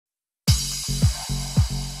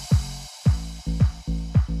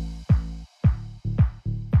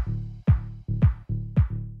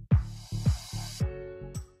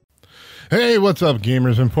Hey, what's up,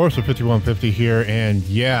 gamers? Enforcer 5150 here, and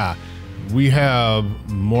yeah, we have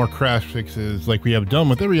more crash fixes like we have done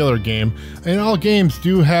with every other game, and all games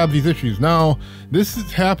do have these issues. Now,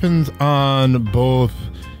 happens on both,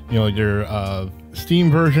 your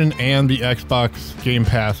Steam version and the Xbox Game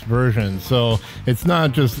Pass version, so it's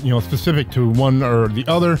not just specific to one or the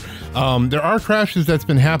other. There are crashes that's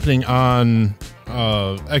been happening on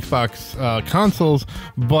Xbox consoles,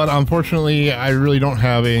 but unfortunately I really don't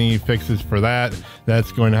have any fixes for that.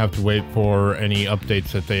 That's going to have to wait for any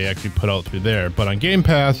updates that they actually put out through there. But on Game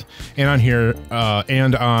Pass and on here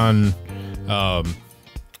and on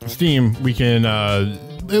Steam, we can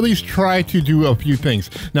at least try to do a few things.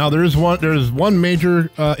 Now there's one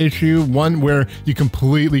major issue, one where you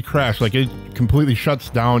completely crash, like it completely shuts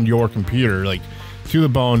down your computer, like to the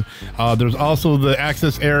bone. There's also the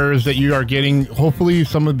access errors that you are getting. Hopefully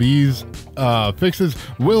some of these fixes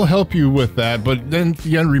will help you with that, but then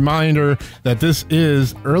again, reminder that this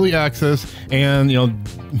is early access and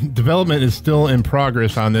development is still in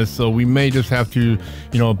progress on this, so we may just have to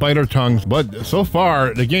bite our tongues. But so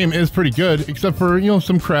far the game is pretty good, except for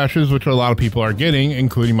some crashes, which a lot of people are getting,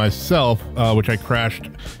 including myself, which I crashed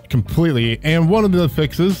completely. And one of the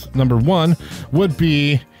fixes, number one, would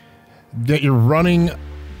be that you're running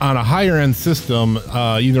on a higher end system,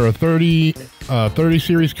 either a 30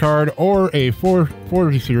 series card or a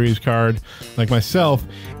 440 series card like myself.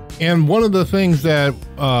 And one of the things that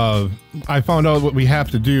I found out what we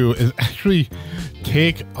have to do is actually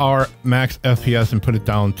take our max FPS and put it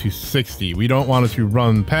down to 60. We don't want it to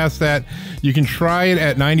run past that. You can try it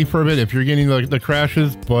at 90 for a bit if you're getting the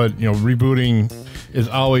crashes, but rebooting is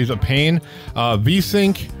always a pain.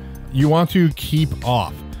 VSync you want to keep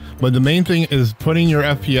off. But the main thing is putting your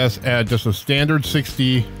FPS at just a standard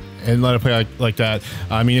 60 and let it play like that.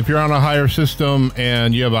 I mean, if you're on a higher system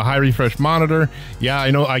and you have a high refresh monitor, yeah,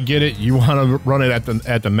 I know, I get it. You want to run it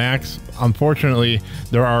at the max. Unfortunately,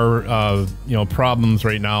 there are problems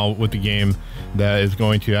right now with the game that is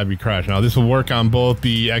going to have you crash. Now, this will work on both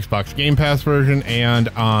the Xbox Game Pass version and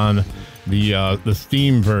on the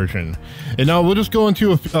Steam version. And now we'll just go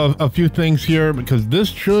into a few things here, because this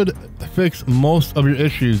should fix most of your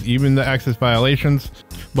issues, even the access violations.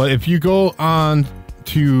 But if you go on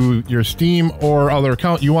to your Steam or other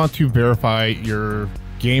account, you want to verify your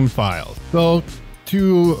game files. So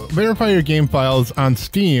to verify your game files on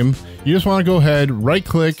Steam, you just want to go ahead, right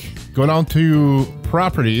click, go down to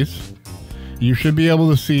properties. You should be able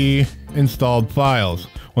to see installed files.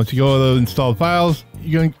 Once you go to the installed files,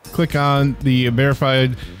 you're going to click on the verify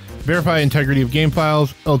integrity of game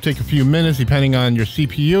files. It'll take a few minutes depending on your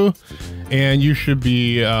CPU, and you should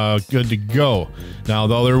be good to go. Now,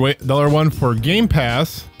 the other one for Game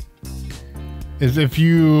Pass is if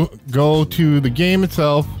you go to the game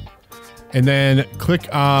itself and then click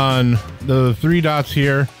on the three dots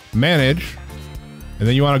here, manage, and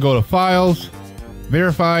then you want to go to files,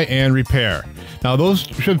 verify, and repair. Now, those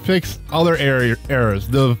should fix other errors.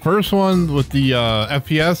 The first one with the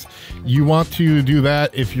FPS, you want to do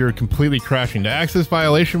that if you're completely crashing. The access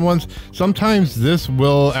violation ones, sometimes this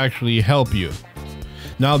will actually help you.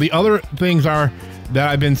 Now, the other things that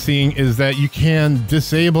I've been seeing is that you can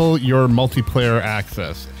disable your multiplayer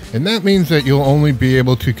access. And that means that you'll only be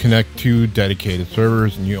able to connect to dedicated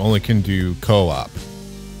servers, and you only can do co-op.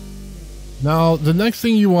 Now, the next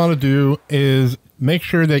thing you want to do is make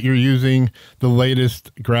sure that you're using the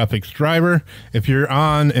latest graphics driver. If you're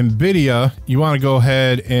on NVIDIA, you want to go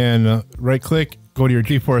ahead and right click, go to your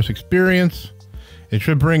GeForce Experience. It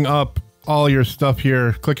should bring up all your stuff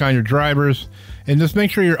here. Click on your drivers and just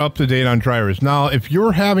make sure you're up to date on drivers. Now, if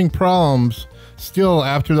you're having problems still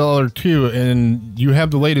after the other two and you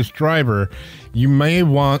have the latest driver, you may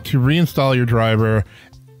want to reinstall your driver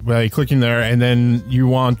by clicking there, and then you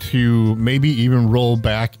want to maybe even roll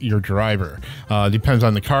back your driver. Depends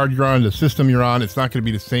on the card you're on, the system you're on. It's not going to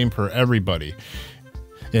be the same for everybody.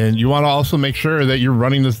 And you want to also make sure that you're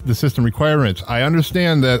running the system requirements. I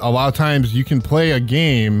understand that a lot of times you can play a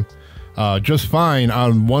game just fine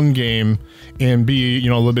on one game and be a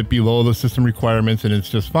little bit below the system requirements, and it's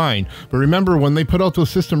just fine. But remember, when they put out those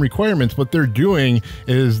system requirements, what they're doing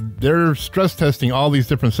is they're stress testing all these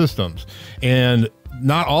different systems, and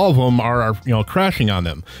not all of them are crashing on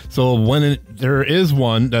them. So when there is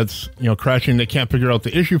one that's crashing, they can't figure out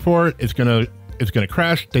the issue for it, it's gonna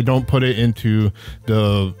crash. They don't put it into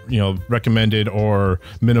the recommended or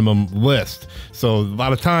minimum list. So a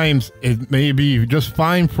lot of times it may be just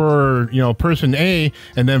fine for person A,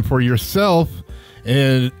 and then for yourself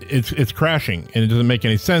and it's crashing, and it doesn't make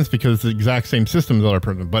any sense because it's the exact same system as other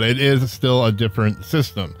person, but it is still a different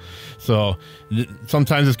system. So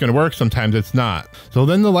sometimes it's going to work, sometimes it's not. So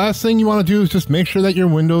then the last thing you want to do is just make sure that your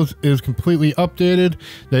Windows is completely updated,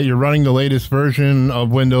 that you're running the latest version of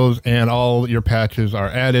Windows, and all your patches are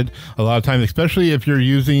added. A lot of times, especially if you're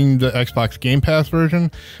using the Xbox Game Pass version,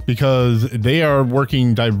 because they are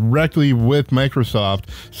working directly with Microsoft.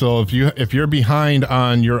 So if you're behind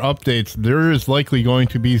on your updates, there is likely going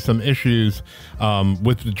to be some issues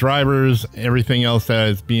with the drivers, everything else that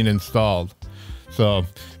is being installed. So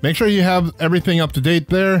make sure you have everything up to date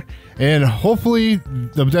there, and hopefully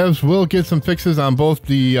the devs will get some fixes on both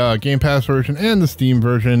the Game Pass version and the Steam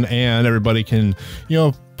version, and everybody can, you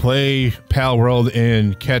know, play PalWorld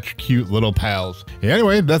and catch cute little pals.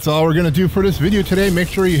 Anyway, that's all we're gonna do for this video today. Make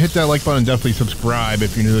sure you hit that like button, definitely subscribe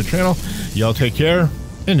if you're new to the channel. Y'all take care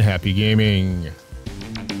and happy gaming.